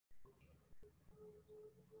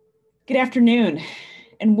Good afternoon,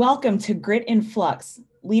 and welcome to Grit and Flux,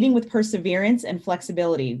 Leading with Perseverance and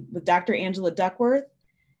Flexibility with Dr. Angela Duckworth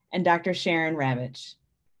and Dr. Sharon Ravitch.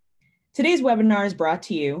 Today's webinar is brought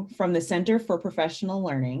to you from the Center for Professional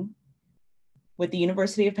Learning with the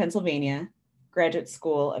University of Pennsylvania Graduate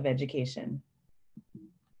School of Education.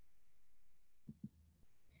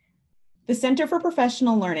 The Center for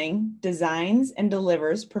Professional Learning designs and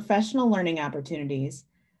delivers professional learning opportunities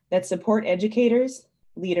that support educators,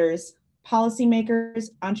 leaders,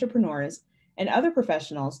 policymakers, entrepreneurs, and other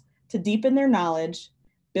professionals to deepen their knowledge,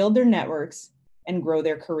 build their networks, and grow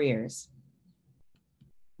their careers.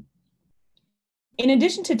 In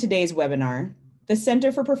addition to today's webinar, the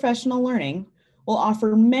Center for Professional Learning will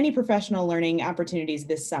offer many professional learning opportunities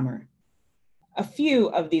this summer. A few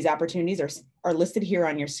of these opportunities are listed here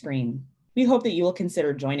on your screen. We hope that you will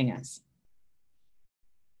consider joining us.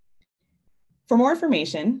 For more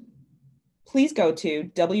information, please go to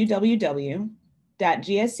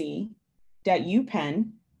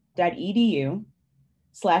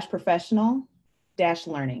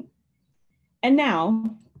www.gse.upenn.edu/professional-learning. And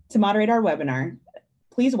now, to moderate our webinar,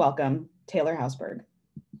 please welcome Taylor Hausberg.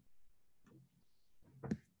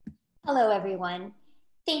 Hello, everyone.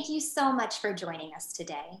 Thank you so much for joining us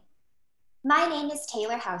today. My name is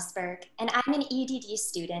Taylor Hausberg, and I'm an EDD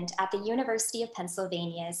student at the University of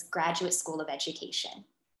Pennsylvania's Graduate School of Education.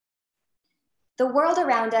 The world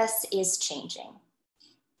around us is changing.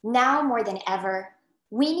 Now more than ever,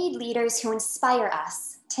 we need leaders who inspire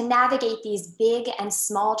us to navigate these big and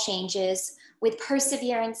small changes with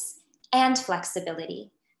perseverance and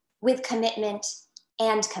flexibility, with commitment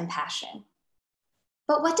and compassion.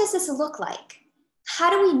 But what does this look like? How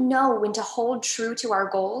do we know when to hold true to our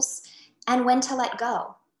goals and when to let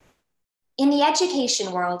go? In the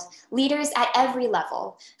education world, leaders at every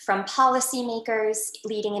level, from policymakers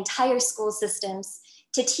leading entire school systems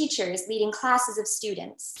to teachers leading classes of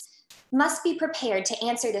students, must be prepared to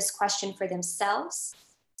answer this question for themselves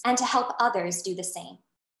and to help others do the same.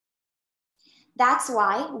 That's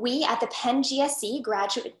why we at the Penn GSE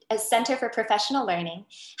Graduate Center for Professional Learning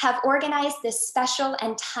have organized this special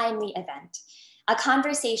and timely event, a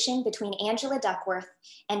conversation between Angela Duckworth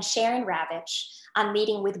and Sharon Ravitch on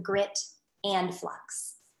leading with grit and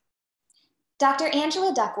flux. Dr.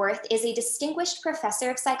 Angela Duckworth is a distinguished professor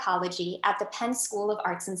of psychology at the Penn School of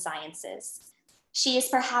Arts and Sciences. She is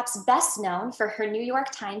perhaps best known for her New York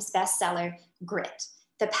Times bestseller, Grit,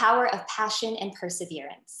 The Power of Passion and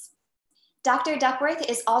Perseverance. Dr. Duckworth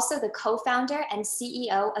is also the co-founder and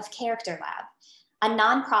CEO of Character Lab, a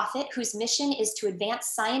nonprofit whose mission is to advance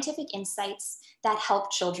scientific insights that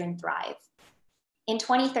help children thrive. In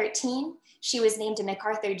 2013, she was named a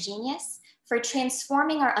MacArthur Genius for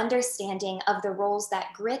transforming our understanding of the roles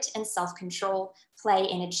that grit and self-control play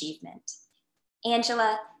in achievement.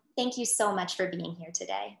 Angela, thank you so much for being here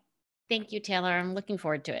today. Thank you, Taylor. I'm looking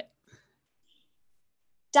forward to it.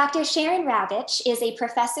 Dr. Sharon Ravitch is a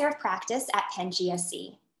professor of practice at Penn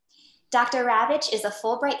GSE. Dr. Ravitch is a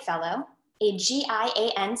Fulbright Fellow, a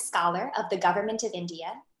GIAN Scholar of the Government of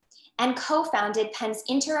India, and co-founded Penn's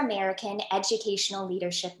Inter-American Educational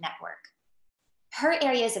Leadership Network. Her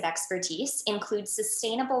areas of expertise include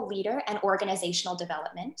sustainable leader and organizational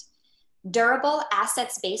development, durable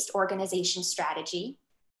assets-based organization strategy,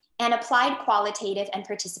 and applied qualitative and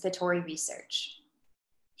participatory research.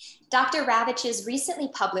 Dr. Ravitch's recently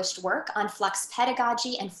published work on flux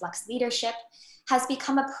pedagogy and flux leadership has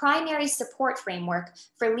become a primary support framework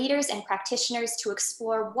for leaders and practitioners to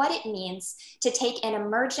explore what it means to take an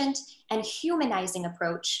emergent and humanizing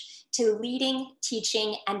approach to leading,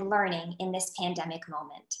 teaching, and learning in this pandemic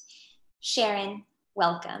moment. Sharon,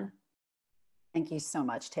 welcome. Thank you so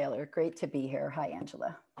much, Taylor. Great to be here. Hi,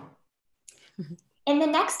 Angela. In the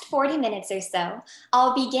next 40 minutes or so,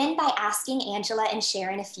 I'll begin by asking Angela and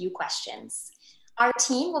Sharon a few questions. Our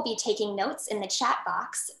team will be taking notes in the chat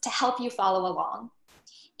box to help you follow along.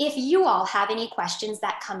 If you all have any questions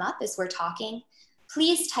that come up as we're talking,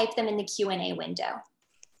 please type them in the Q&A window.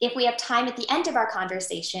 If we have time at the end of our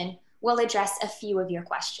conversation, we'll address a few of your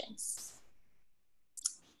questions.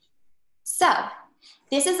 So,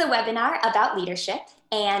 this is a webinar about leadership,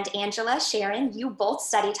 and Angela, Sharon, you both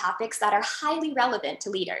study topics that are highly relevant to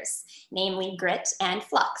leaders, namely grit and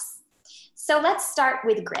flux. So let's start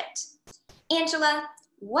with grit. Angela,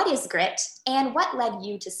 what is grit and what led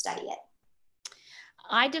you to study it?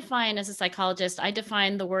 As a psychologist, I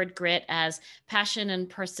define the word grit as passion and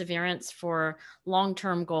perseverance for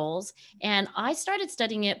long-term goals. And I started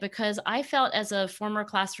studying it because I felt, as a former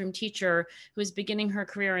classroom teacher who was beginning her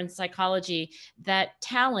career in psychology, that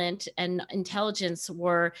talent and intelligence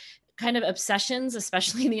were kind of obsessions,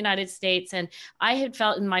 especially in the United States. And I had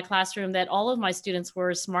felt in my classroom that all of my students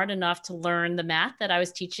were smart enough to learn the math that I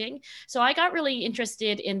was teaching. So I got really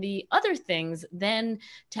interested in the other things than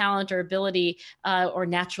talent or ability, or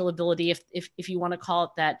natural ability, if you want to call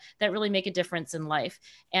it that, that really make a difference in life.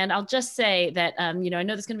 And I'll just say that, I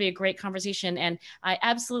know this is going to be a great conversation, and I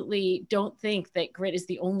absolutely don't think that grit is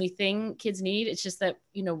the only thing kids need. It's just that,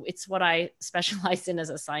 it's what I specialize in as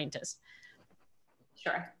a scientist.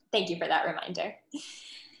 Sure. Thank you for that reminder.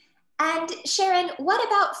 And Sharon, what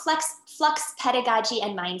about Flux pedagogy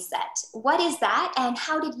and mindset? What is that, and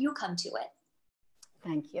how did you come to it?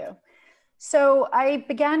 Thank you. So I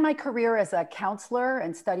began my career as a counselor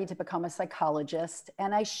and studied to become a psychologist.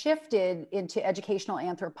 And I shifted into educational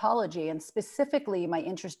anthropology, and specifically my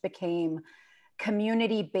interest became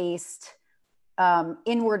community-based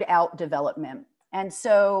inward out development. And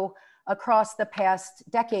so across the past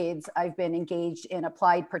decades, I've been engaged in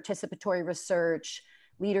applied participatory research,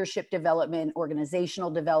 leadership development, organizational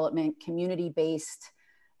development, community-based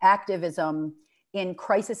activism in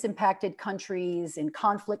crisis impacted countries, in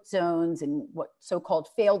conflict zones, in what so-called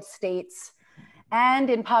failed states, and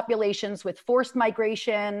in populations with forced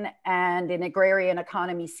migration, and in agrarian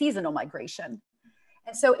economy seasonal migration.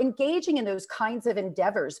 And so engaging in those kinds of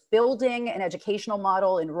endeavors, building an educational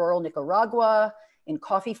model in rural Nicaragua, in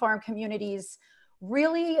coffee farm communities,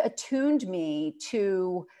 really attuned me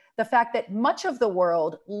to the fact that much of the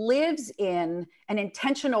world lives in an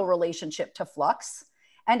intentional relationship to flux,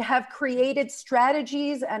 and have created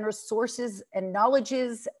strategies and resources and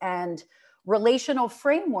knowledges and relational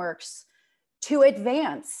frameworks to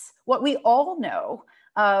advance what we all know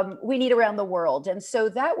we need around the world. And so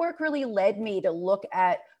that work really led me to look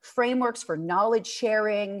at frameworks for knowledge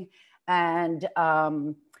sharing and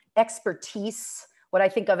expertise, what I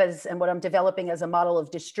think of as, and what I'm developing as a model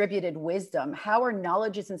of distributed wisdom. How are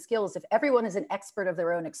knowledges and skills, if everyone is an expert of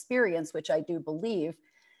their own experience, which I do believe,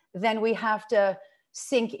 then we have to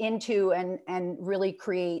sink into and really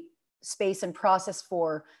create space and process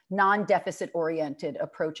for non-deficit oriented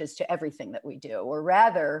approaches to everything that we do, or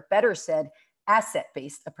rather, better said,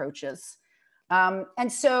 asset-based approaches. And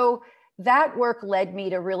so that work led me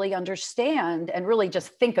to really understand and really just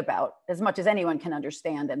think about, as much as anyone can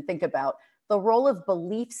understand and think about, the role of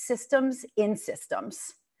belief systems in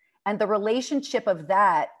systems and the relationship of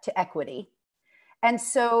that to equity. And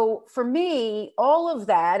so for me, all of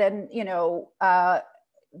that, and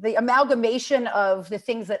the amalgamation of the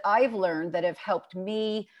things that I've learned that have helped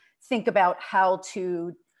me think about how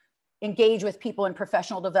to engage with people in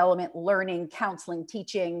professional development, learning, counseling,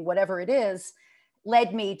 teaching, whatever it is,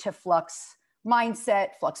 led me to Flux mindset,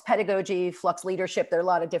 Flux pedagogy, Flux leadership. There are a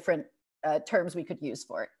lot of different terms we could use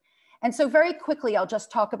for it. And so very quickly, I'll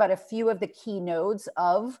just talk about a few of the key nodes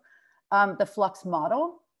of the Flux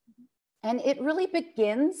model. And it really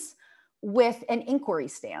begins with an inquiry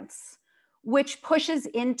stance, which pushes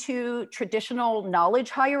into traditional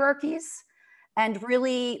knowledge hierarchies and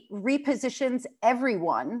really repositions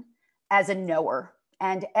everyone as a knower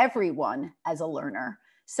and everyone as a learner.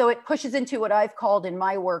 So it pushes into what I've called in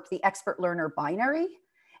my work, the expert learner binary.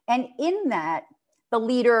 And in that, the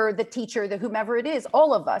leader, the teacher, the whomever it is,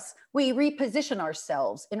 all of us, we reposition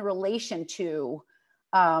ourselves in relation to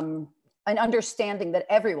an understanding that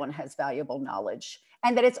everyone has valuable knowledge,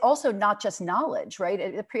 and that it's also not just knowledge,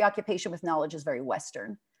 right? The preoccupation with knowledge is very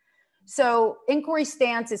Western. So inquiry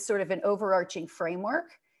stance is sort of an overarching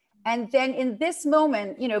framework. And then in this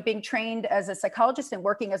moment, being trained as a psychologist and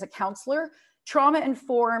working as a counselor,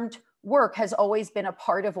 trauma-informed work has always been a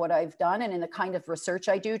part of what I've done. And in the kind of research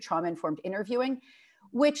I do, trauma-informed interviewing,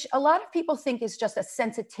 which a lot of people think is just a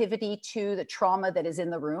sensitivity to the trauma that is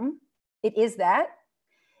in the room. It is that.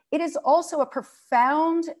 It is also a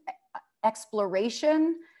profound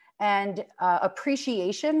exploration and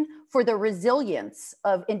appreciation for the resilience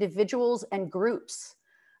of individuals and groups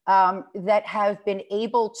that have been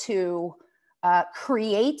able to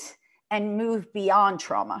create and move beyond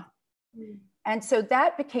trauma. And so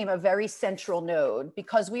that became a very central node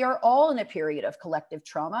because we are all in a period of collective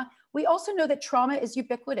trauma. We also know that trauma is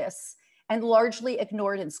ubiquitous and largely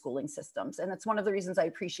ignored in schooling systems. And that's one of the reasons I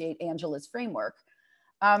appreciate Angela's framework.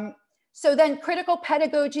 So then critical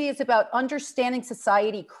pedagogy is about understanding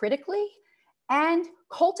society critically and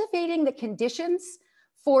cultivating the conditions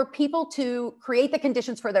for people to create the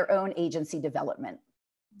conditions for their own agency development.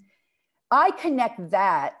 I connect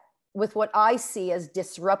that with what I see as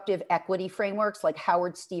disruptive equity frameworks like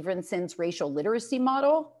Howard Stevenson's racial literacy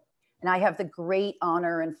model. And I have the great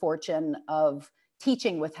honor and fortune of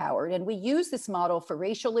teaching with Howard. And we use this model for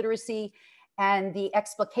racial literacy and the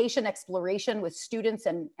exploration with students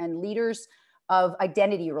and leaders of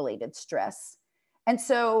identity-related stress. And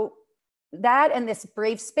so that and this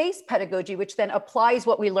brave space pedagogy, which then applies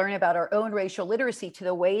what we learn about our own racial literacy to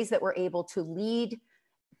the ways that we're able to lead,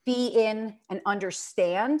 be in, and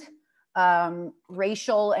understand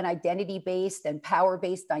racial and identity-based and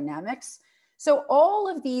power-based dynamics. So all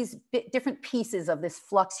of these different pieces of this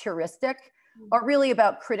Flux heuristic are really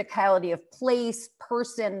about criticality of place,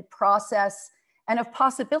 person, process, and of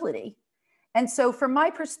possibility. And so from my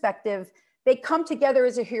perspective, they come together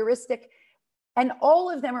as a heuristic, and all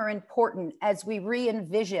of them are important as we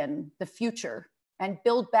re-envision the future and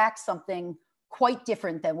build back something quite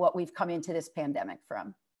different than what we've come into this pandemic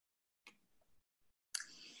from.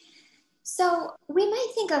 So we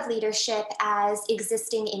might think of leadership as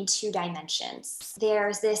existing in two dimensions.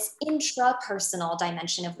 There's this intrapersonal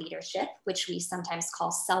dimension of leadership, which we sometimes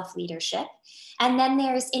call self-leadership. And then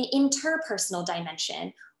there's an interpersonal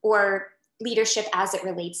dimension, or leadership as it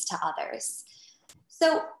relates to others.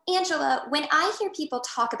 So Angela, when I hear people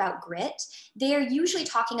talk about grit, they're usually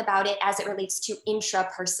talking about it as it relates to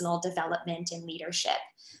intrapersonal development and leadership.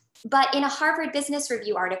 But in a Harvard Business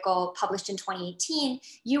Review article published in 2018,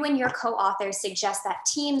 you and your co-authors suggest that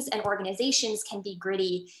teams and organizations can be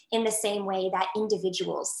gritty in the same way that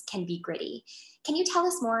individuals can be gritty. Can you tell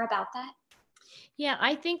us more about that? Yeah,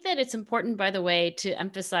 I think that it's important, by the way, to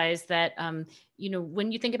emphasize that,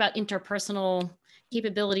 when you think about interpersonal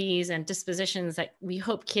capabilities and dispositions that we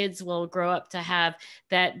hope kids will grow up to have,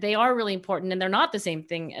 that they are really important, and they're not the same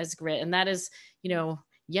thing as grit. And that is,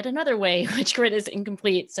 yet another way in which grit is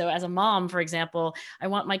incomplete. So as a mom, for example, I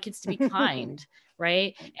want my kids to be kind,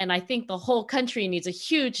 right? And I think the whole country needs a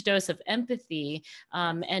huge dose of empathy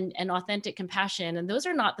and authentic compassion. And those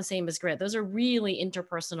are not the same as grit. Those are really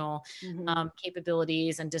interpersonal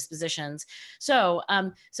capabilities and dispositions. So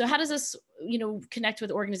how does this, connect with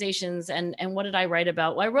organizations, and what did I write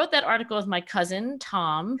about? Well, I wrote that article with my cousin,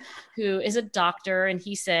 Tom, who is a doctor, and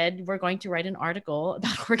he said, we're going to write an article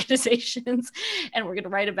about organizations, and we're going to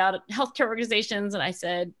write about healthcare organizations. And I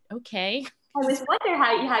said, okay. I was wondering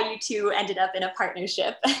how you two ended up in a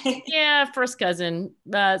partnership. Yeah, first cousin.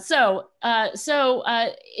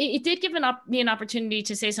 It did give me an opportunity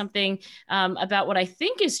to say something about what I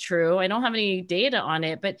think is true. I don't have any data on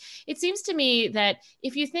it, but it seems to me that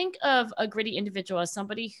if you think of a gritty individual as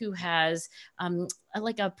somebody who has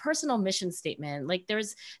like a personal mission statement, like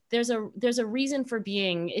there's a reason for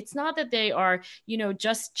being. It's not that they are,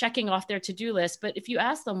 just checking off their to-do list, but if you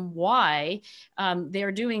ask them why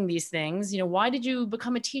they're doing these things, why did you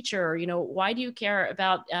become a teacher? Why do you care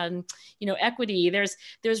about, equity?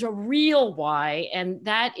 There's a real why, and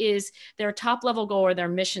that is their top level goal or their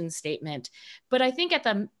mission statement. But I think at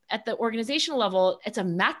the organizational level, it's a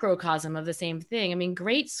macrocosm of the same thing. I mean,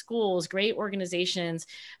 great schools, great organizations,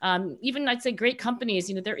 even I'd say great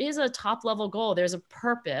companies, there is a top level goal. There's a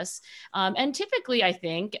purpose. And typically, I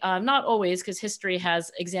think, not always, because history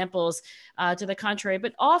has examples to the contrary,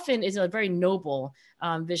 but often is a very noble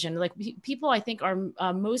vision. Like people, I think,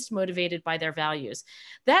 are most motivated by their values.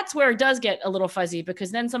 That's where it does get a little fuzzy,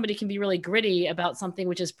 because then somebody can be really gritty about something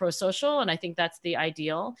which is pro-social. And I think that's the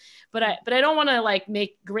ideal. But I don't want to like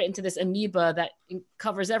make grit into this amoeba that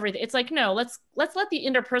covers everything. It's like, no, let's let the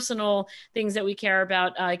interpersonal things that we care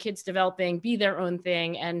about kids developing be their own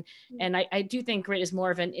thing. And I do think grit is more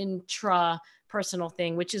of an intra-personal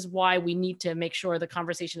thing, which is why we need to make sure the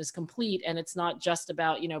conversation is complete and it's not just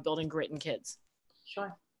about, building grit in kids.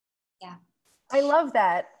 Sure. Yeah. I love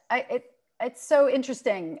that. It's so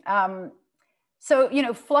interesting.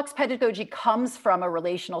 Flux pedagogy comes from a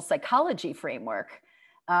relational psychology framework.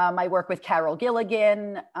 I work with Carol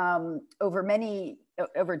Gilligan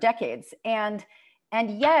over decades, and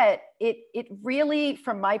yet it really,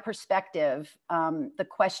 from my perspective, the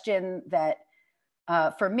question that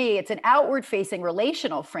for me, it's an outward-facing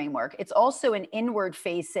relational framework. It's also an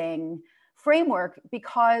inward-facing framework,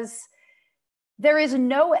 because there is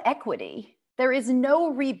no equity, there is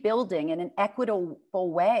no rebuilding in an equitable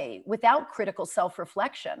way without critical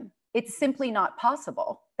self-reflection. It's simply not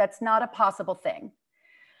possible. That's not a possible thing.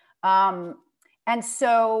 And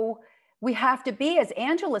so we have to be, as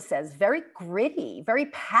Angela says, very gritty, very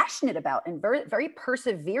passionate about, and very, very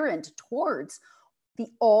perseverant towards the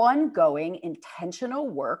ongoing intentional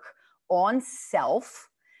work on self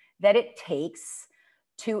that it takes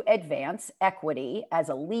to advance equity as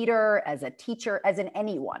a leader, as a teacher, as an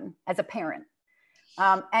anyone, as a parent.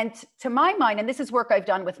 And to my mind, and this is work I've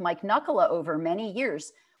done with Mike Nuccola over many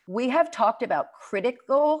years, we have talked about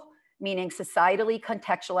critical, meaning societally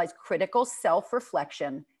contextualized critical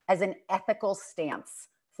self-reflection as an ethical stance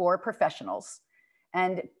for professionals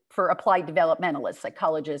and for applied developmentalists,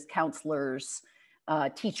 psychologists, counselors,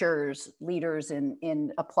 teachers, leaders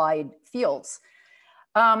in applied fields.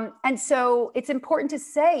 And so it's important to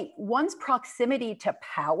say one's proximity to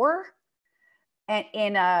power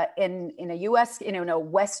in a US, in a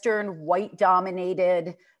Western, white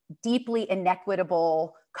dominated, deeply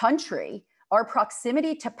inequitable country, our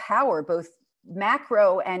proximity to power, both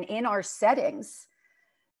macro and in our settings,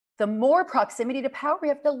 the more proximity to power we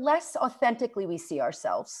have, the less authentically we see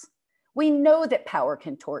ourselves. We know that power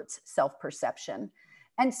contorts self-perception.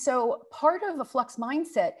 And so part of a Flux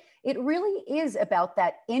mindset, it really is about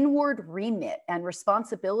that inward remit and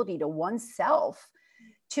responsibility to oneself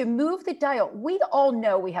to move the dial. We all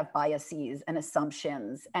know we have biases and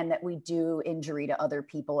assumptions and that we do injury to other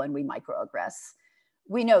people and we microaggress.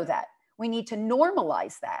 We know that. We need to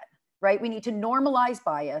normalize that, right? We need to normalize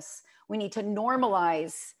bias. We need to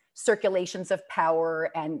normalize circulations of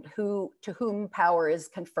power and to whom power is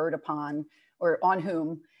conferred upon or on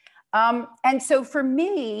whom. And so for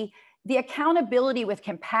me, the accountability with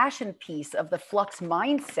compassion piece of the Flux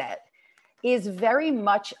mindset is very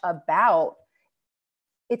much about,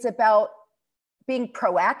 it's about being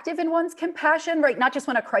proactive in one's compassion, right? Not just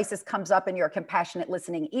when a crisis comes up and you're a compassionate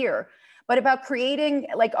listening ear, but about creating,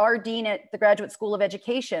 like our dean at the Graduate School of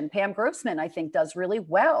Education, Pam Grossman, I think does really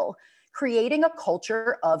well, creating a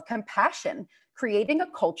culture of compassion, creating a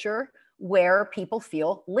culture where people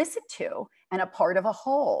feel listened to and a part of a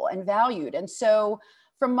whole and valued. And so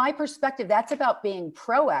from my perspective, that's about being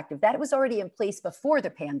proactive. That was already in place before the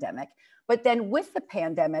pandemic, but then with the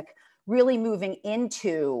pandemic, really moving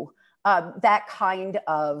into that kind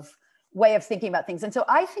of way of thinking about things. And so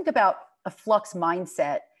I think about a Flux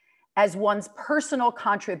mindset as one's personal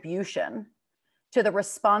contribution to the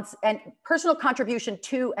response and personal contribution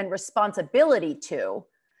to and responsibility to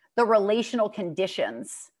the relational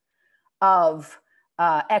conditions of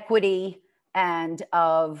equity and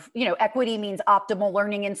of, equity means optimal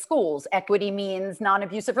learning in schools. Equity means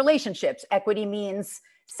non-abusive relationships. Equity means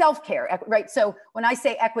self-care, right? So when I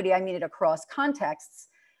say equity, I mean it across contexts.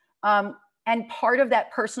 And part of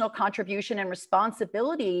that personal contribution and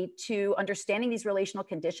responsibility to understanding these relational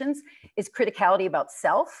conditions is criticality about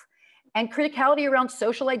self and criticality around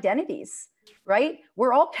social identities, right?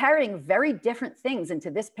 We're all carrying very different things into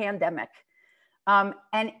this pandemic.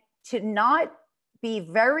 And to not be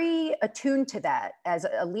very attuned to that as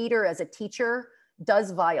a leader, as a teacher,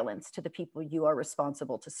 does violence to the people you are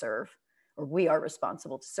responsible to serve, or we are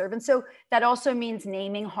responsible to serve. And so that also means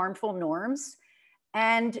naming harmful norms.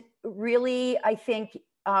 And really, I think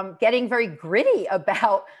getting very gritty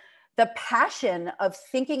about the passion of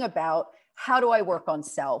thinking about how do I work on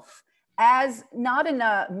self, as not in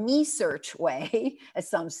a me search way, as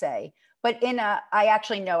some say, but in a, I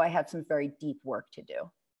actually know I have some very deep work to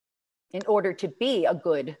do in order to be a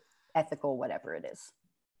good, ethical, whatever it is.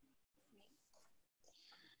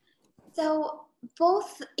 So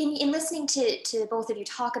both in listening to both of you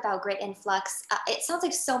talk about grit and flux, it sounds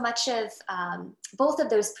like so much of both of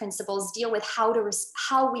those principles deal with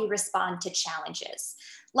how we respond to challenges,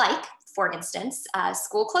 like, for instance,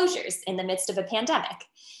 school closures in the midst of a pandemic.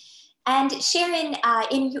 And Sharon,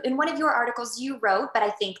 in one of your articles you wrote, but I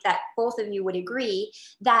think that both of you would agree,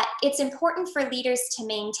 that it's important for leaders to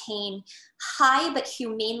maintain high but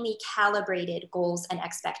humanely calibrated goals and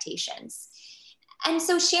expectations. And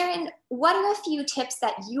so Sharon, what are a few tips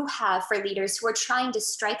that you have for leaders who are trying to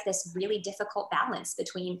strike this really difficult balance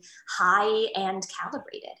between high and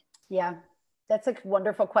calibrated? Yeah, that's a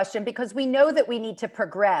wonderful question, because we know that we need to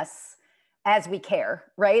progress as we care,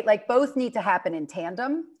 right? Like both need to happen in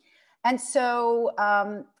tandem. And so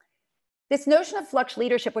this notion of Flux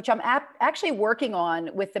leadership, which I'm actually working on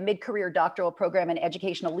with the mid-career doctoral program in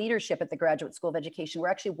educational leadership at the Graduate School of Education, we're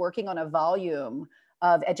actually working on a volume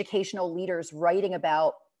of educational leaders writing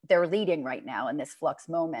about their leading right now in this Flux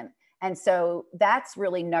moment. And so that's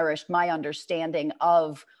really nourished my understanding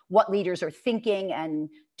of what leaders are thinking and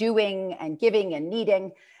doing and giving and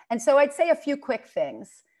needing. And so I'd say a few quick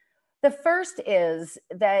things. The first is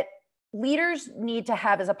that leaders need to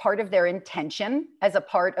have, as a part of their intention, as a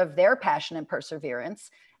part of their passion and perseverance,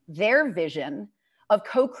 their vision of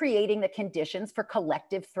co-creating the conditions for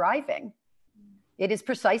collective thriving. It is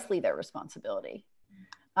precisely their responsibility.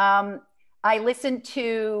 I listened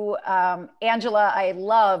to Angela, I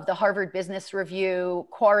love the Harvard Business Review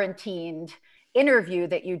quarantined interview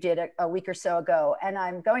that you did a week or so ago. And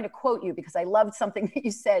I'm going to quote you because I loved something that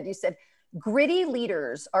you said. You said, gritty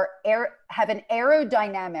leaders have an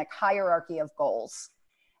aerodynamic hierarchy of goals.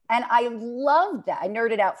 And I loved that. I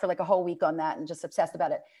nerded out for like a whole week on that and just obsessed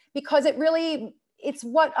about it, because it really, it's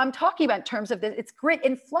what I'm talking about in terms of this, it's grit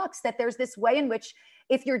in flux, that there's this way in which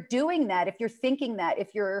if you're doing that, if you're thinking that,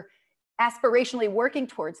 if you're aspirationally working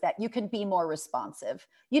towards that, you can be more responsive.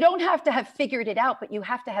 You don't have to have figured it out, but you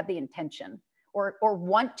have to have the intention, or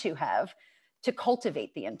want to have, to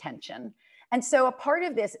cultivate the intention. And so a part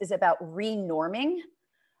of this is about renorming,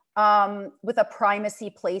 with a primacy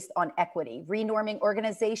placed on equity, renorming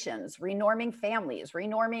organizations, renorming families,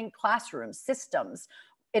 renorming classrooms, systems,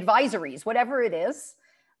 advisories, whatever it is.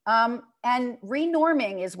 And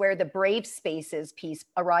renorming is where the brave spaces piece,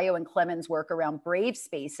 Arayo and Clemens' work around brave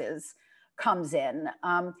spaces, comes in.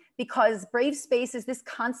 Because brave spaces, this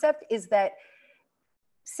concept is that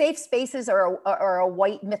safe spaces are a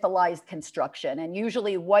white mythologized construction, and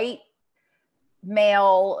usually white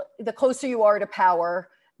male, the closer you are to power,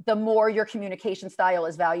 the more your communication style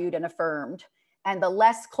is valued and affirmed. And the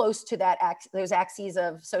less close to that those axes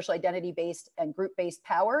of social identity-based and group-based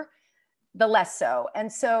power, the less so.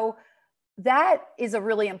 And so that is a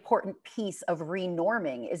really important piece of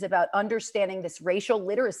renorming, is about understanding this racial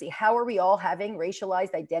literacy. How are we all having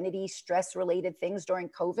racialized identity, stress-related things during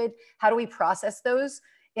COVID? How do we process those?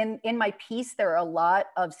 In my piece, there are a lot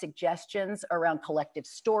of suggestions around collective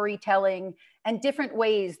storytelling and different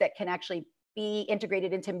ways that can actually be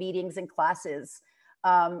integrated into meetings and classes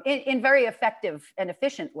in very effective and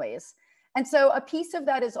efficient ways. And so a piece of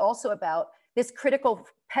that is also about this critical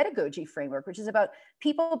pedagogy framework, which is about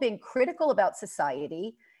people being critical about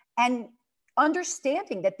society and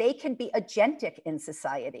understanding that they can be agentic in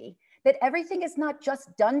society, that everything is not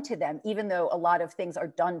just done to them, even though a lot of things are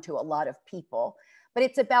done to a lot of people, but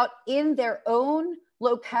it's about in their own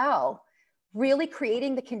locale, really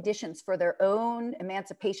creating the conditions for their own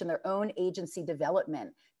emancipation, their own agency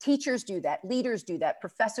development. Teachers do that, leaders do that,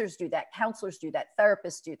 professors do that, counselors do that,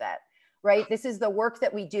 therapists do that, right? This is the work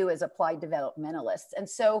that we do as applied developmentalists. And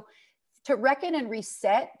so to reckon and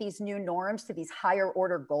reset these new norms to these higher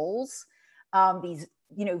order goals, these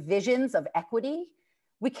visions of equity,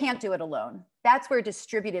 we can't do it alone. That's where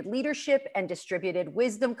distributed leadership and distributed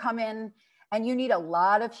wisdom come in. And you need a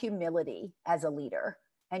lot of humility as a leader.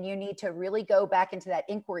 And you need to really go back into that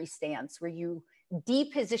inquiry stance where you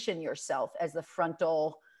deposition yourself as the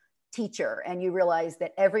frontal teacher and you realize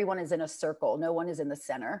that everyone is in a circle, no one is in the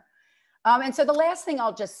center. And so the last thing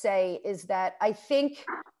I'll just say is that I think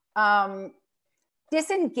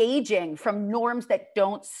disengaging from norms that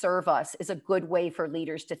don't serve us is a good way for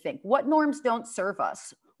leaders to think. What norms don't serve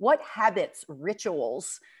us? What habits,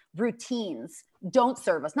 rituals, routines don't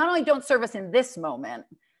serve us? Not only don't serve us in this moment,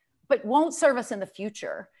 but won't serve us in the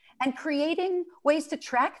future, and creating ways to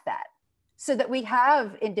track that so that we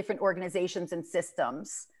have in different organizations and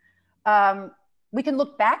systems, we can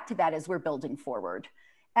look back to that as we're building forward.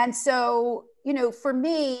 And so, for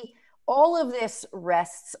me, all of this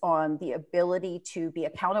rests on the ability to be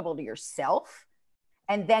accountable to yourself,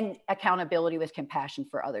 and then accountability with compassion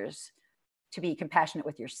for others, to be compassionate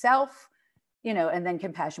with yourself, and then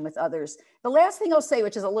compassion with others. The last thing I'll say,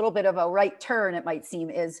 which is a little bit of a right turn, it might seem,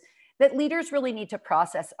 is that leaders really need to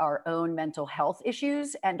process our own mental health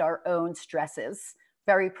issues and our own stresses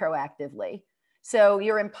very proactively. So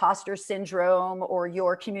your imposter syndrome or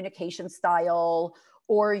your communication style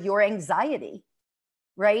or your anxiety,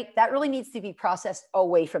 right? That really needs to be processed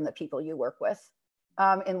away from the people you work with,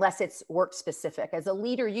 unless it's work specific. As a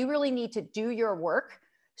leader, you really need to do your work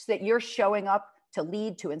so that you're showing up to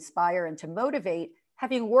lead, to inspire, and to motivate,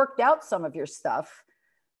 having worked out some of your stuff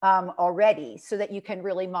already, so that you can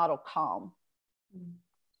really model calm.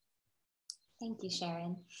 Thank you,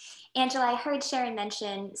 Sharon. Angela, I heard Sharon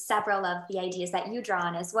mention several of the ideas that you draw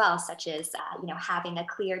on as well, such as having a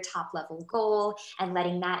clear top-level goal and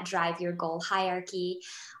letting that drive your goal hierarchy.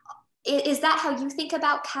 Is that how you think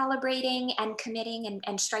about calibrating and committing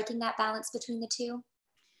and striking that balance between the two?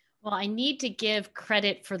 Well, I need to give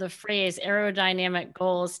credit for the phrase aerodynamic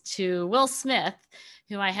goals to Will Smith,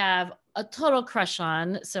 who I have a total crush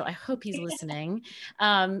on. So I hope he's listening.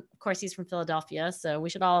 Of course, he's from Philadelphia, so we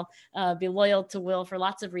should all be loyal to Will for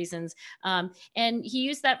lots of reasons. And he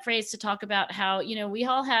used that phrase to talk about how, we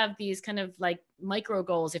all have these kind of like micro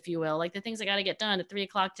goals, if you will, like the things I got to get done at 3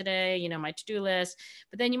 o'clock today, my to-do list.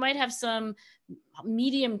 But then you might have some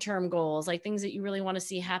medium-term goals, like things that you really want to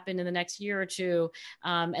see happen in the next year or two.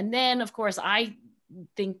 And then, of course, I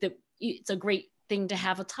think that it's a great thing to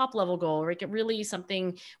have a top level goal, or it really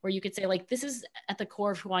something where you could say, like, this is at the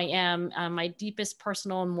core of who I am, my deepest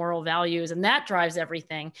personal and moral values, and that drives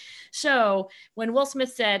everything. So when Will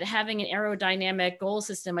Smith said having an aerodynamic goal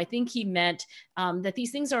system, I think he meant that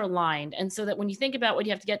these things are aligned. And so that when you think about what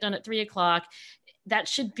you have to get done at 3 o'clock, that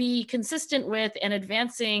should be consistent with and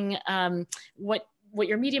advancing what what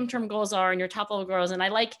your medium-term goals are and your top-level goals. And I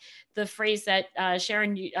like the phrase that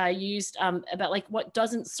Sharon used about like what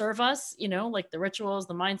doesn't serve us, you know, like the rituals,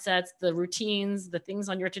 the mindsets, the routines, the things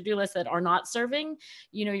on your to-do list that are not serving,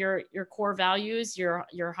 you know, your core values,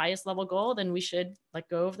 your highest level goal, then we should let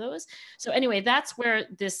go of those. So anyway, that's where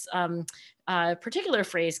this particular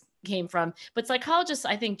phrase came from. But psychologists,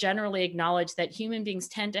 I think, generally acknowledge that human beings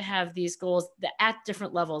tend to have these goals at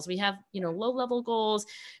different levels. We have, you know, low level goals,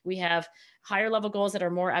 we have higher level goals that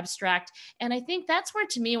are more abstract. And I think that's where,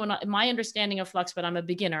 to me, when my understanding of Flux, but I'm a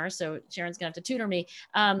beginner, so Sharon's gonna have to tutor me.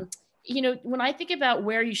 You know, when I think about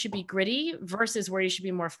where you should be gritty versus where you should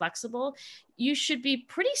be more flexible, you should be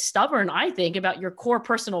pretty stubborn, I think, about your core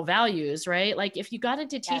personal values, right? Like if you got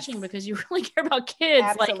into teaching because you really care about kids,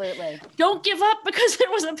 absolutely, like don't give up because there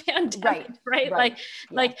was a pandemic, right?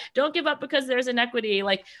 Like don't give up because there's inequity,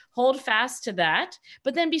 like hold fast to that,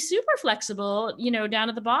 but then be super flexible, you know, down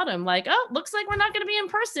at the bottom, like, oh, looks like we're not going to be in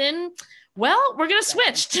person. Well, we're going to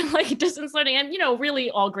switch to like distance learning. And, you know, really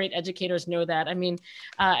all great educators know that. I mean,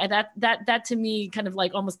 that to me kind of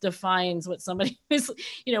like almost defines what somebody is,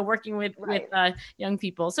 you know, working with young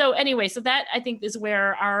people. So anyway, so that I think is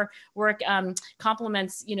where our work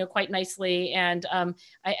complements, you know, quite nicely. And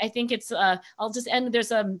I think it's, I'll just end,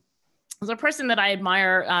 there's a person that I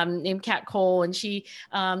admire named Kat Cole, and she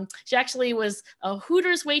actually was a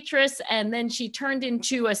Hooters waitress, and then she turned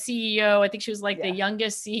into a CEO. I think she was like the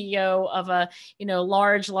youngest CEO of a, you know,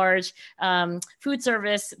 large food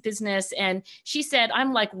service business. And she said,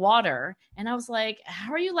 "I'm like water." And I was like,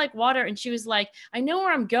 "How are you like water?" And she was like, "I know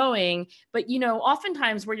where I'm going, but you know,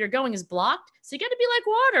 oftentimes where you're going is blocked. So you got to be like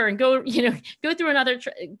water and go, you know, go through another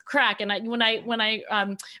crack." And when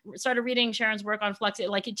I started reading Sharon's work on Flux,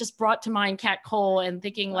 it just brought to mind Kat Cole, and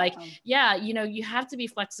thinking like, yeah, you know, you have to be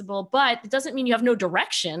flexible, but it doesn't mean you have no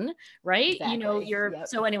direction, right? Exactly. You know,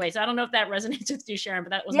 so anyways, I don't know if that resonates with you, Sharon, but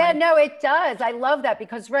that was no, it does. I love that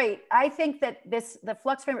because, I think that the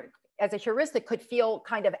Flux framework as a heuristic could feel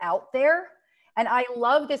kind of out there. And I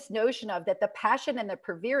love this notion of that the passion and the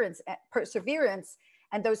perseverance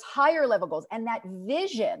and those higher level goals and that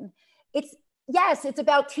vision, it's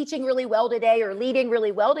about teaching really well today or leading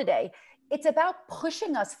really well today. It's about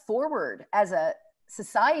pushing us forward as a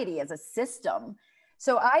society, as a system.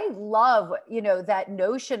 So I love, you know, that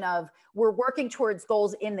notion of we're working towards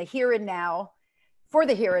goals in the here and now, for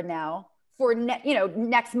the here and now, for,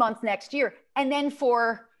 next month, next year, and then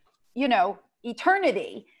for, you know,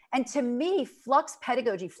 eternity. And to me, Flux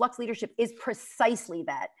pedagogy, Flux leadership is precisely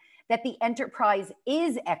that the enterprise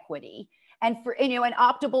is equity and for, you know, an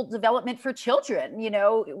optimal development for children, you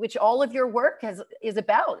know, which all of your work is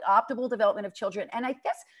about, optimal development of children. And I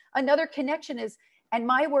guess another connection is, and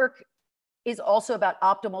my work is also about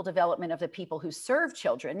optimal development of the people who serve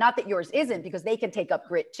children. Not that yours isn't, because they can take up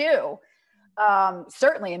grit too.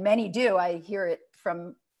 Certainly, and many do. I hear it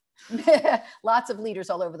from lots of leaders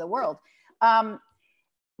all over the world.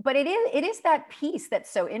 But it is that piece that's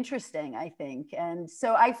so interesting, I think. And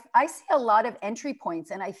so I see a lot of entry points.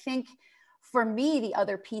 And I think for me, the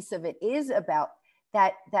other piece of it is about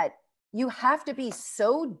that you have to be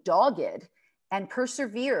so dogged and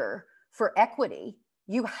persevere for equity.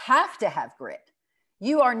 You have to have grit.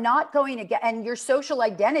 You are not going to get, and your social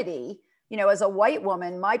identity, you know, as a white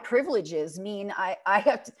woman, my privileges mean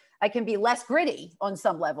I can be less gritty on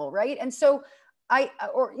some level, right? And so that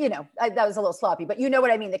was a little sloppy, but you know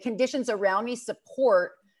what I mean? The conditions around me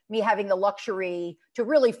support me having the luxury to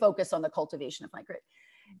really focus on the cultivation of my grit.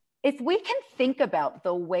 If we can think about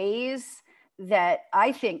the ways that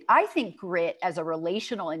I think grit as a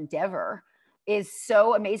relational endeavor is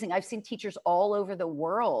so amazing. I've seen teachers all over the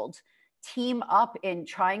world team up in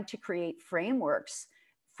trying to create frameworks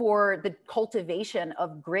for the cultivation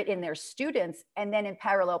of grit in their students, and then in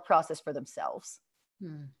parallel process for themselves.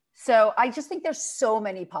 So I just think there's so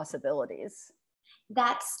many possibilities.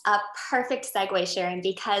 That's a perfect segue, Sharon,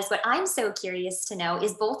 because what I'm so curious to know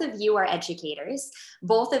is both of you are educators,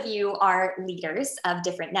 both of you are leaders of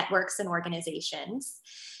different networks and organizations.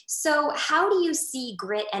 So how do you see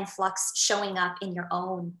grit and Flux showing up in your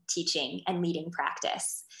own teaching and leading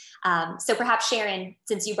practice? So perhaps Sharon,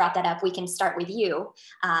 since you brought that up, we can start with you.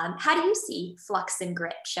 How do you see Flux and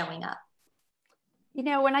grit showing up? You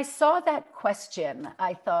know, when I saw that question,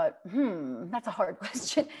 I thought, that's a hard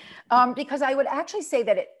question, because I would actually say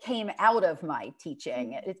that it came out of my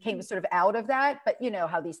teaching. It came sort of out of that, but you know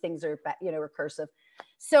how these things are, you know, recursive.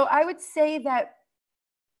 So I would say that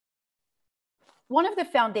one of the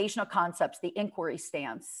foundational concepts, the inquiry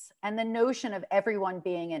stance, and the notion of everyone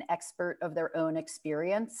being an expert of their own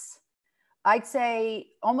experience, I'd say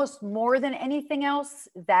almost more than anything else,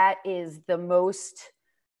 that is the most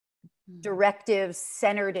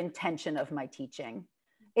directive-centered intention of my teaching.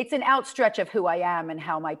 It's an outstretch of who I am and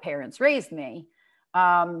how my parents raised me.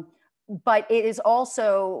 But it has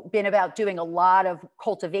also been about doing a lot of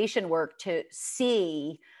cultivation work to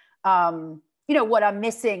see, what I'm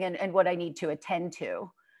missing and what I need to attend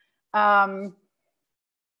to. And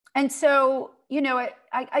so,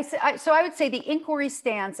 so I would say the inquiry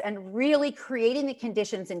stance and really creating the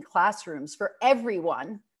conditions in classrooms for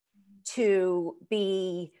everyone to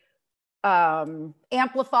be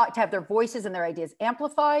amplified, to have their voices and their ideas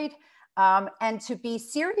amplified, and to be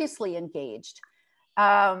seriously engaged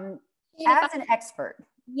as an expert.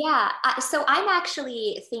 Yeah, so I'm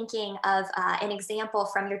actually thinking of an example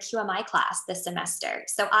from your QMI class this semester.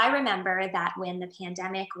 So I remember that when the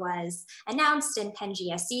pandemic was announced and Penn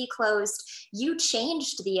GSE closed, you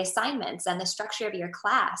changed the assignments and the structure of your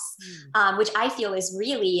class, which I feel is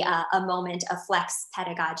really a moment of flex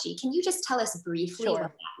pedagogy. Can you just tell us briefly what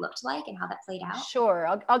that looked like and how that played out? Sure,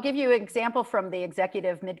 I'll give you an example from the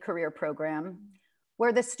executive mid-career program,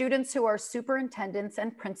 where the students who are superintendents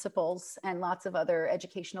and principals and lots of other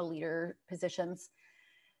educational leader positions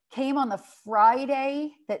came on the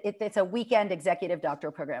Friday, it's a weekend executive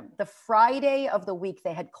doctoral program. The Friday of the week,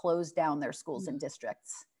 they had closed down their schools and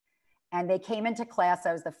districts. And they came into class,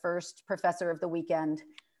 I was the first professor of the weekend,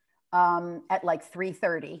 at like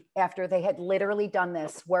 3:30, after they had literally done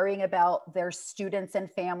this, worrying about their students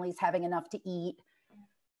and families having enough to eat.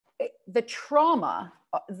 The trauma,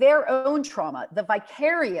 their own trauma, the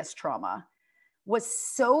vicarious trauma was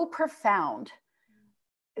so profound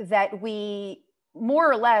that we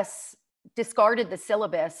more or less discarded the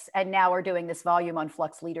syllabus and now are doing this volume on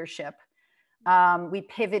Flux leadership. We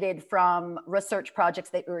pivoted from research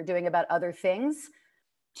projects that we were doing about other things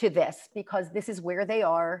to this, because this is where they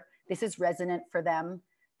are. This is resonant for them.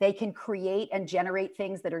 They can create and generate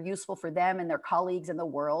things that are useful for them and their colleagues in the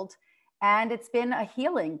world. And it's been a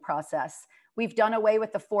healing process. We've done away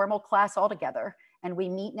with the formal class altogether. And we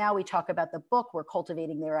meet now, we talk about the book, we're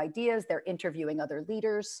cultivating their ideas, they're interviewing other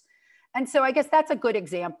leaders. And so I guess that's a good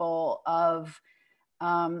example of,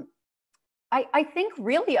 I think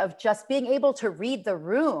really of just being able to read the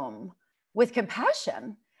room with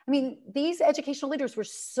compassion. I mean, these educational leaders were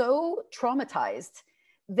so traumatized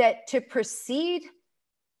that to proceed,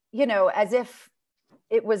 as if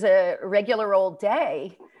it was a regular old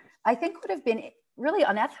day, I think would have been really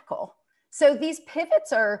unethical. So these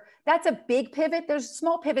pivots that's a big pivot. There's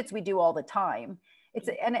small pivots we do all the time.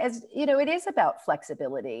 And as you know, it is about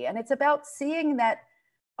flexibility, and it's about seeing that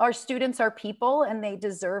our students are people and they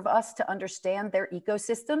deserve us to understand their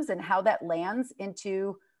ecosystems and how that lands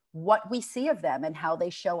into what we see of them and how they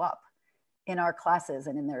show up in our classes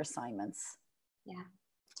and in their assignments. Yeah.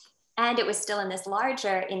 And it was still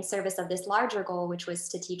in service of this larger goal, which was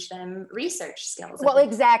to teach them research skills. Well,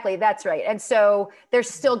 exactly. That's right. And so they're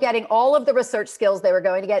still getting all of the research skills they were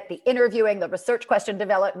going to get, the interviewing, the research question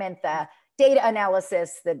development, the data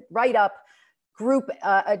analysis, the write-up, group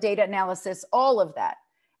data analysis, all of that.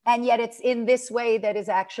 And yet it's in this way that is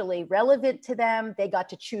actually relevant to them. They got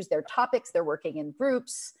to choose their topics. They're working in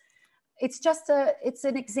groups. It's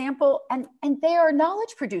an example, and they are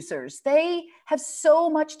knowledge producers. They have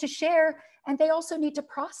so much to share, and they also need to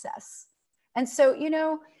process. And so,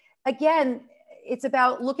 again, it's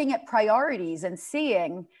about looking at priorities and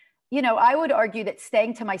seeing, I would argue that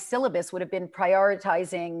staying to my syllabus would have been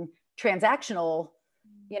prioritizing transactional,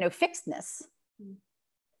 fixedness.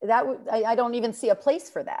 I don't even see a place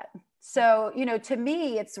for that. So, to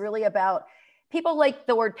me, it's really about, people like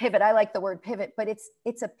the word pivot. I like the word pivot, but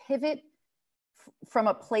it's a pivot from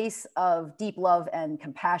a place of deep love and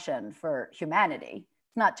compassion for humanity.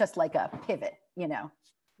 It's not just like a pivot,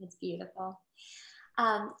 It's beautiful.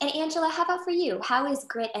 And Angela, how about for you? How is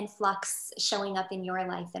grit and flux showing up in your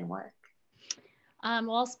life and work?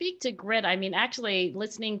 Well, I'll speak to grit. I mean, actually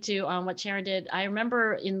listening to what Sharon did, I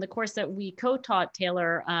remember in the course that we co-taught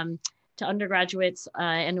Taylor to undergraduates,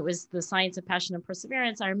 and it was the science of passion and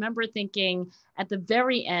perseverance. I remember thinking at the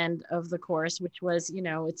very end of the course, which was,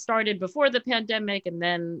 it started before the pandemic, and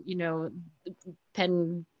then,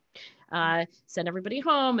 Penn sent everybody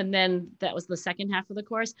home. And then that was the second half of the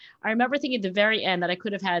course. I remember thinking at the very end that I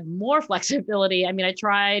could have had more flexibility. I mean, I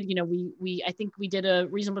tried, I think we did a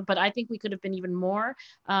reasonable, but I think we could have been even more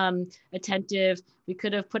attentive. We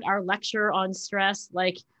could have put our lecture on stress,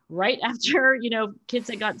 like right after, kids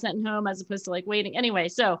had gotten sent home, as opposed to like waiting. Anyway,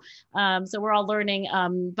 so we're all learning.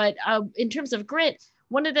 But in terms of grit,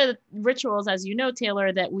 one of the rituals, as you know,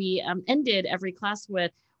 Taylor, that we ended every class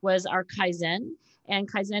with was our Kaizen.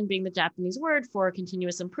 and Kaizen being the Japanese word for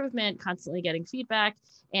continuous improvement, constantly getting feedback.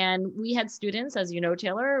 And we had students, as you know,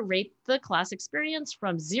 Taylor, rate the class experience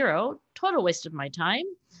from 0, total waste of my time,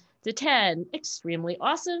 to 10, extremely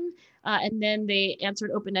awesome. And then they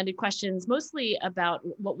answered open-ended questions, mostly about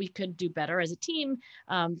what we could do better as a team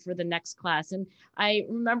for the next class. And I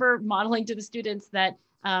remember modeling to the students that,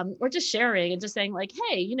 or just sharing and just saying like,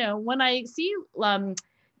 hey, you know, when I see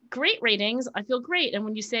great ratings, I feel great. And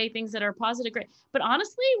when you say things that are positive, great. But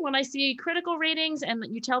honestly, when I see critical ratings and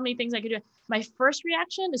you tell me things I could do, my first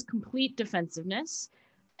reaction is complete defensiveness.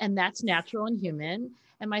 And that's natural and human.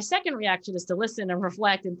 And my second reaction is to listen and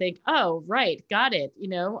reflect and think, oh, right, got it. You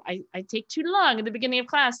know, I take too long at the beginning of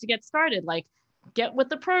class to get started. Like, get with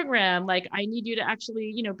the program. Like, I need you to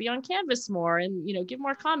actually, you know, be on Canvas more and, you know, give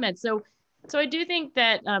more comments. So I do think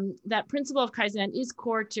that that principle of Kaizen is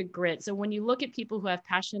core to grit. So when you look at people who have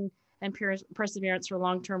passion and perseverance for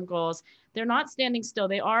long-term goals, they're not standing still.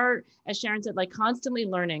 They are, as Sharon said, like constantly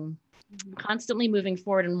learning, constantly moving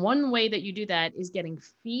forward. And one way that you do that is getting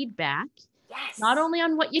feedback. Yes. Not only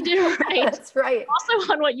on what you did right, that's right,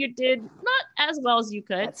 also on what you did not as well as you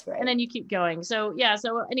could. That's right. And then you keep going. So yeah,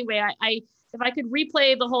 so anyway, I if I could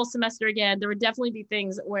replay the whole semester again, there would definitely be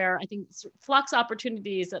things where I think flux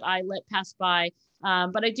opportunities that I let pass by.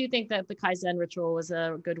 But I do think that the Kaizen ritual was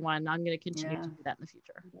a good one. I'm going to continue to do that in the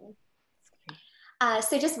future.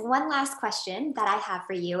 So just one last question that I have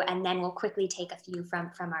for you, and then we'll quickly take a few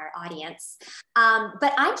from our audience.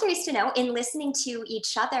 But I'm curious to know, in listening to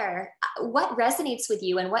each other, what resonates with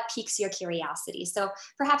you and what piques your curiosity? So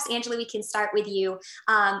perhaps, Angela, we can start with you.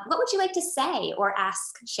 What would you like to say or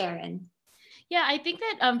ask Sharon? Yeah, I think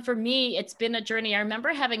that for me, it's been a journey. I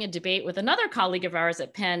remember having a debate with another colleague of ours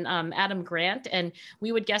at Penn, Adam Grant, and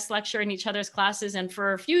we would guest lecture in each other's classes. And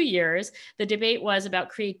for a few years, the debate was about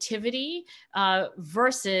creativity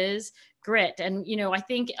versus grit. And, you know, I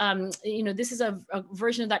think, you know, this is a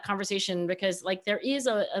version of that conversation because like there is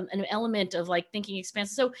an element of like thinking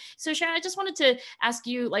expansive. So Sharon, I just wanted to ask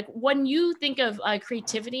you, like, when you think of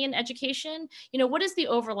creativity in education, you know, what is the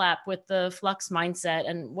overlap with the Flux mindset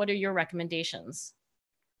and what are your recommendations?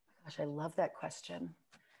 Gosh, I love that question.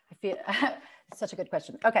 I feel it's such a good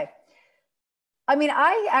question. Okay. I mean,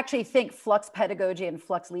 I actually think Flux pedagogy and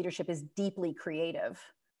Flux leadership is deeply creative.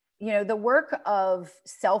 You know, the work of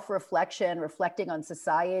self-reflection, reflecting on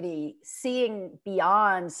society, seeing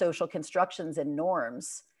beyond social constructions and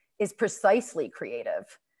norms is precisely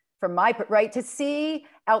creative. From my, right, to see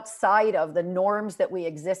outside of the norms that we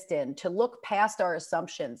exist in, to look past our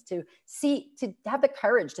assumptions, to see, to have the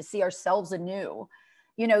courage to see ourselves anew.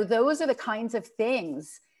 You know, those are the kinds of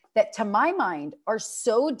things that to my mind are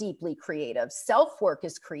so deeply creative. Self-work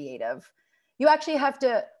is creative. You actually have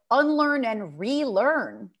to unlearn and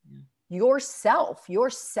relearn yourself, your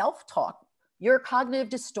self-talk, your cognitive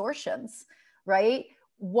distortions, right?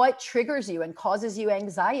 What triggers you and causes you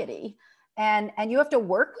anxiety. And you have to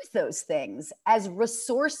work with those things as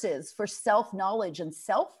resources for self-knowledge and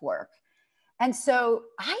self-work. And so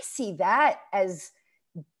I see that as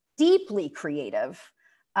deeply creative,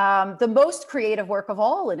 the most creative work of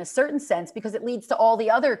all in a certain sense, because it leads to all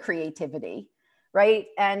the other creativity, right?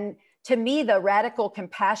 And to me, the radical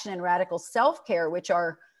compassion and radical self-care, which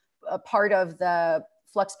are a part of the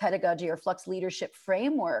Flux pedagogy or Flux leadership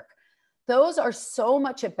framework, those are so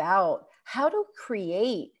much about how to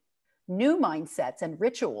create new mindsets and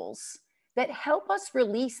rituals that help us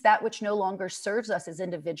release that which no longer serves us as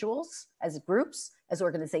individuals, as groups, as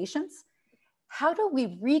organizations. How do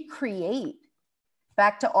we recreate,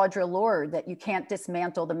 back to Audre Lorde, that you can't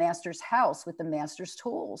dismantle the master's house with the master's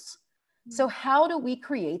tools? So how do we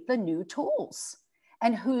create the new tools?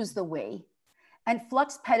 And who's the we? And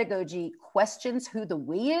Flux pedagogy questions who the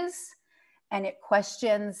we is, and it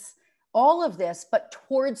questions all of this, but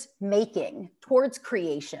towards making, towards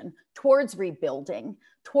creation, towards rebuilding,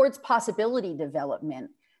 towards possibility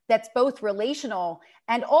development that's both relational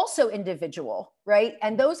and also individual, right?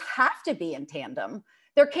 And those have to be in tandem.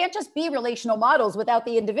 There can't just be relational models without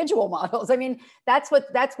the individual models. I mean, that's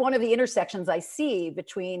one of the intersections I see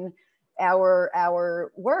between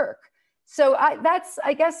our work. So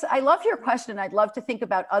I guess I love your question. I'd love to think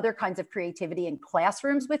about other kinds of creativity in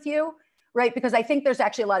classrooms with you, right? Because I think there's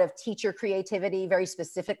actually a lot of teacher creativity, very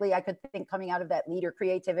specifically, I could think coming out of that, leader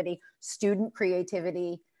creativity, student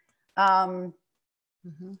creativity. And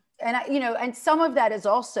and some of that is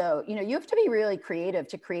also, you have to be really creative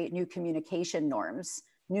to create new communication norms,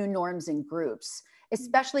 new norms in groups,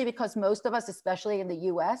 especially because most of us, especially in the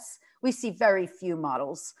US, we see very few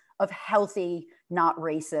models of healthy, not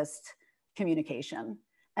racist communication.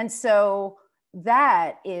 And so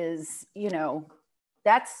that is,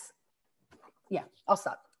 Yeah, I'll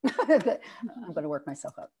stop. I'm going to work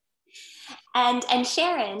myself up. And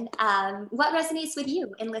Sharon, what resonates with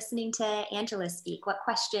you in listening to Angela speak? What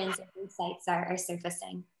questions and insights are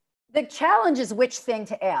surfacing? The challenge is which thing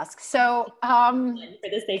to ask. So for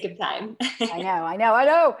the sake of time. I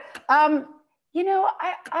know. You know,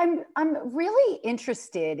 I'm really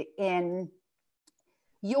interested in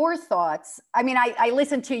your thoughts. I mean, I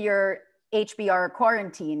listened to your HBR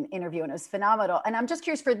quarantine interview and it was phenomenal. And I'm just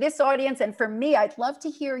curious for this audience and for me, I'd love to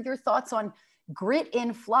hear your thoughts on grit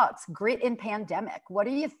in flux, grit in pandemic. What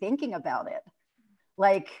are you thinking about it?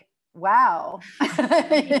 Like, wow.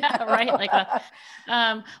 Yeah, right. Like,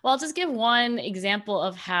 well, I'll just give one example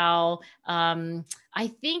of how I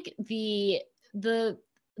think the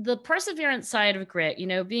perseverance side of grit, you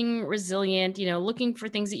know, being resilient, you know, looking for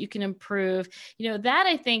things that you can improve, you know, that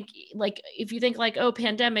I think, like, if you think like, oh,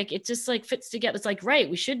 pandemic, it just like fits together. It's like, right,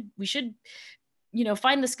 we should, you know,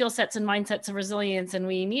 find the skill sets and mindsets of resilience. And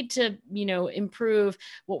we need to, you know, improve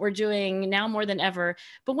what we're doing now more than ever.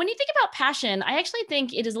 But when you think about passion, I actually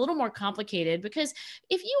think it is a little more complicated, because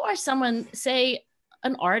if you are someone, say,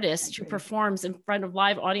 an artist who performs in front of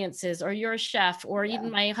live audiences, or you're a chef, or even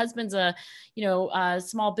my husband's a, you know, a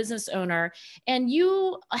small business owner, and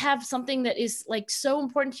you have something that is like so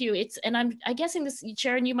important to you. It's, and I'm guessing this,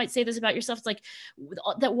 Sharon, you might say this about yourself. It's like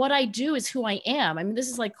that what I do is who I am. I mean, this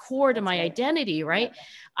is like core to my identity, right? Yeah.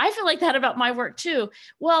 I feel like that about my work too.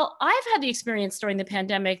 Well, I've had the experience during the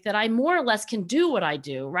pandemic that I more or less can do what I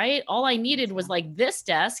do, right? All I needed was like this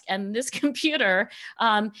desk and this computer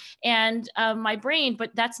and my brain.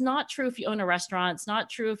 But that's not true if you own a restaurant. It's not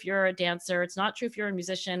true if you're a dancer. It's not true if you're a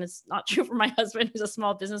musician. It's not true for my husband, who's a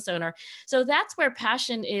small business owner. So that's where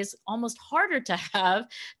passion is almost harder to have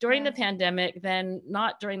during the pandemic than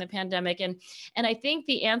not during the pandemic. And I think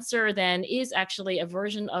the answer then is actually a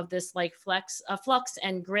version of this like flux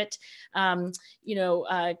and grit, you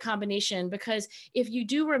know, combination. Because if you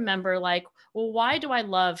do remember, like, well, why do I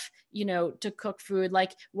love, you know, to cook food?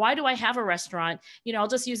 Like, why do I have a restaurant? You know, I'll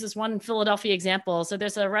just use this one Philadelphia example. So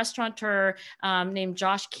there's a restaurateur named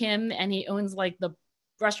Josh Kim, and he owns like the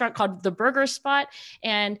restaurant called The Burger Spot.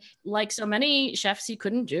 And like so many chefs, he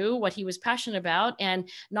couldn't do what he was passionate about. And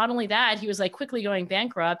not only that, he was like quickly going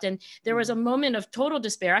bankrupt. And there was a moment of total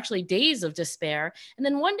despair, actually days of despair. And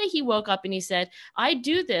then one day he woke up and he said, I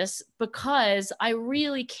do this because I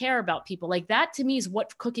really care about people. Like, that to me is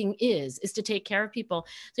what cooking is to take care of people.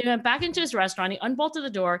 So he went back into his restaurant, he unbolted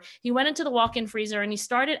the door, he went into the walk-in freezer, and he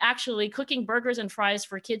started actually cooking burgers and fries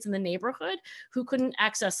for kids in the neighborhood who couldn't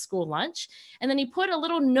access school lunch. And then he put a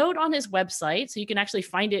little note on his website, so you can actually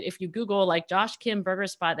find it if you Google like Josh Kim Burger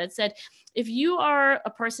Spot, that said, if you are a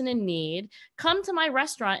person in need, come to my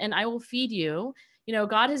restaurant and I will feed you. You know,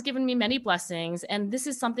 God has given me many blessings, and this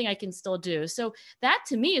is something I can still do. So that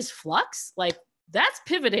to me is flux. Like, that's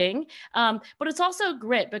pivoting, but it's also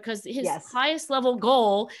grit, because his highest level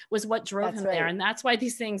goal was what drove him there. And that's why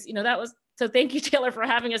these things, you know, that was, so thank you, Taylor, for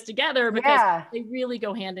having us together, because they really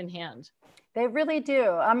go hand in hand. They really do.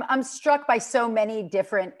 I'm struck by so many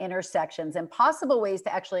different intersections and possible ways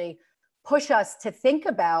to actually push us to think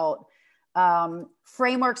about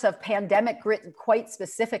frameworks of pandemic grit quite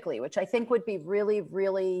specifically, which I think would be really,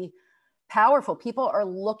 really powerful. People are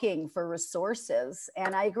looking for resources.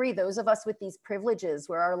 And I agree, those of us with these privileges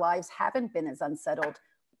where our lives haven't been as unsettled,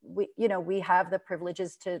 we have the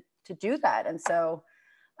privileges to do that. And so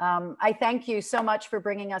I thank you so much for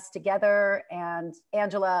bringing us together. And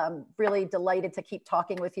Angela, I'm really delighted to keep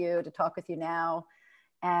talking with you, to talk with you now.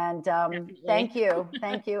 And thank you.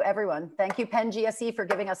 Thank you, everyone. Thank you, Penn GSE, for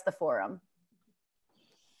giving us the forum.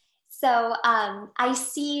 So I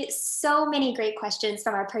see so many great questions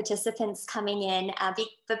from our participants coming in,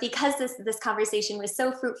 but because this conversation was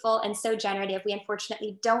so fruitful and so generative, we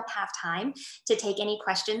unfortunately don't have time to take any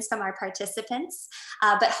questions from our participants,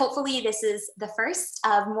 but hopefully this is the first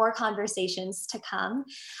of more conversations to come.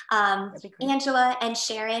 Angela and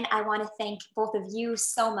Sharon, I want to thank both of you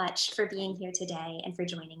so much for being here today and for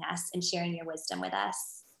joining us and sharing your wisdom with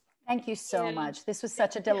us. Thank you so much. This was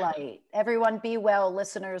such a delight. Everyone be well.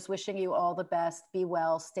 Listeners, wishing you all the best. Be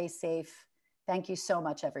well, stay safe. Thank you so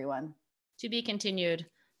much, everyone. To be continued.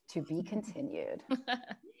 To be continued.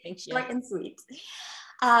 Thank you. Short and sweet.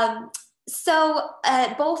 So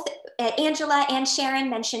both Angela and Sharon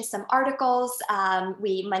mentioned some articles.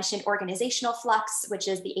 We mentioned Organizational Flux, which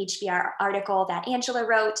is the HBR article that Angela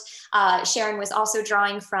wrote. Sharon was also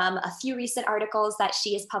drawing from a few recent articles that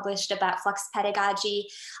she has published about flux pedagogy.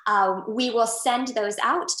 We will send those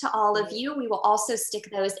out to all of you. We will also stick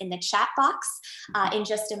those in the chat box in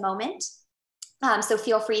just a moment. So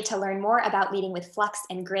feel free to learn more about leading with flux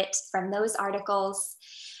and grit from those articles.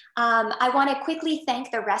 I want to quickly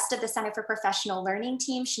thank the rest of the Center for Professional Learning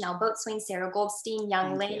team, Chanel Boatswain, Sarah Goldstein,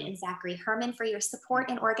 Young Lin, and Zachary Herman for your support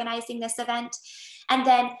in organizing this event. And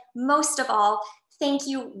then most of all, thank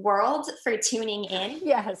you, world, for tuning in.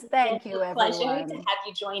 Yes, thank you, everyone. It's a pleasure to have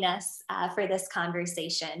you join us for this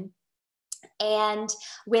conversation. And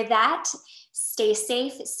with that, stay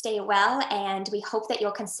safe, stay well, and we hope that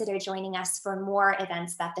you'll consider joining us for more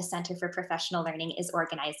events that the Center for Professional Learning is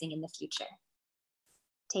organizing in the future.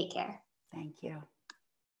 Take care. Thank you.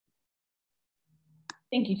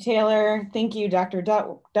 Thank you, Taylor. Thank you, Dr.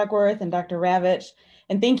 Duckworth and Dr. Ravitch.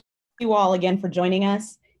 And thank you all again for joining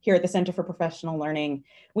us here at the Center for Professional Learning.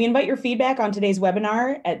 We invite your feedback on today's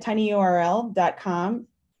webinar at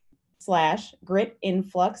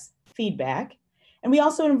tinyurl.com/gritinfluxfeedback. And we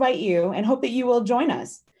also invite you and hope that you will join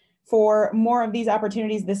us for more of these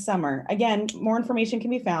opportunities this summer. Again, more information can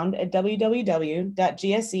be found at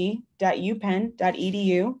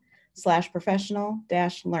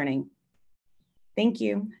www.gsc.upenn.edu/professional-learning. Thank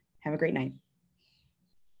you. Have a great night.